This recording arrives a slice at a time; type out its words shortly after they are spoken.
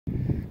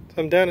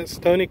So I'm down at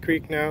Stoney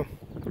Creek now.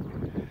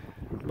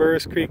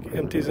 Burris Creek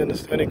empties into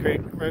Stoney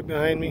Creek right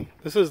behind me.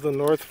 This is the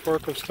North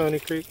Fork of Stoney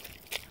Creek.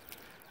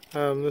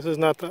 This is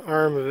not the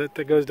arm of it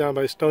that goes down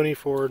by Stony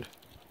Ford.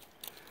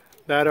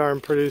 That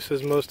arm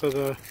produces most of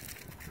the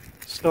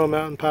Snow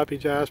Mountain poppy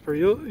jasper.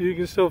 You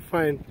can still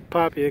find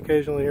poppy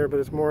occasionally here,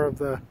 but it's more of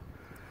the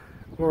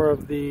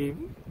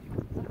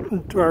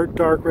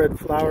dark red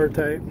flower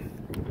type.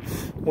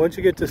 Once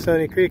you get to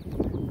Stoney Creek,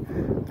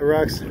 the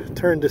rocks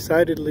turn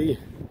decidedly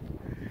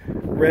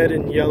red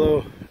and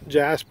yellow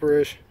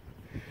jasperish,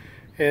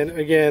 and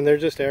again they're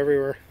just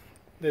everywhere.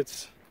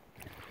 It's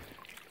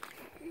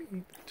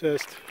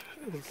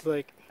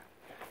like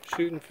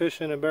shooting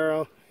fish in a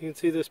barrel. You can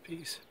see this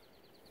piece.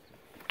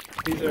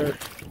 These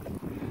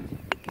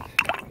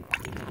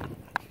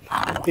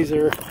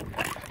are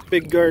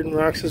big garden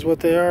rocks is what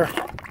they are.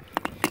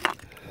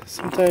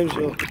 Sometimes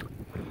you'll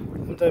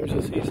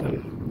see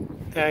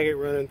some agate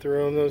running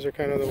through them. Those are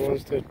kind of the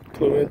ones to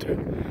clue into.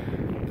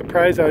 The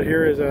prize out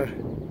here is a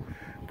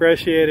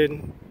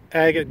brecciated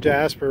agate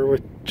jasper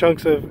with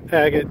chunks of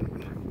agate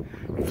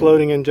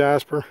floating in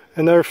jasper,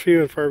 and they're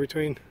few and far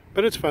between,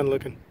 but it's fun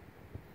looking.